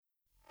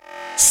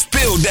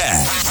Spill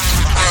that.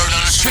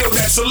 Spill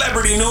that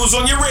celebrity news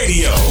on your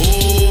radio.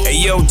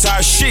 Hey, yo,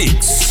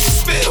 Tashiks.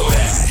 Spill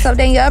that. So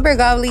Danielle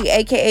Bregoli,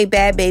 a.k.a.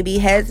 Bad Baby,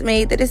 has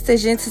made the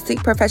decision to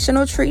seek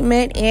professional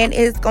treatment and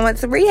is going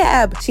to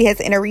rehab. She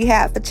has entered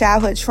rehab for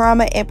childhood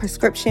trauma and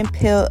prescription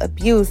pill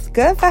abuse.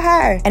 Good for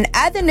her. In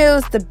other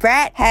news, the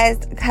Brat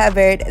has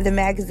covered the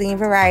magazine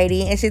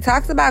Variety, and she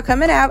talks about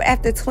coming out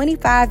after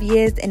 25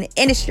 years in the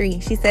industry.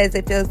 She says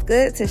it feels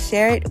good to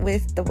share it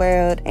with the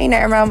world. Ain't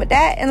nothing wrong with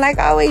that. And like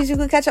always, you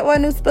can catch up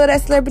on new Spill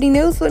That Celebrity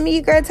News with me,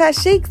 your girl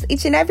Tashiks,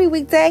 each and every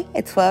weekday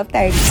at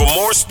 12:30. For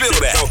more Spill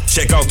That,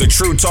 check out the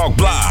True Talk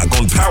blog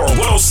on Power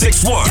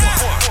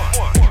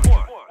 106.1.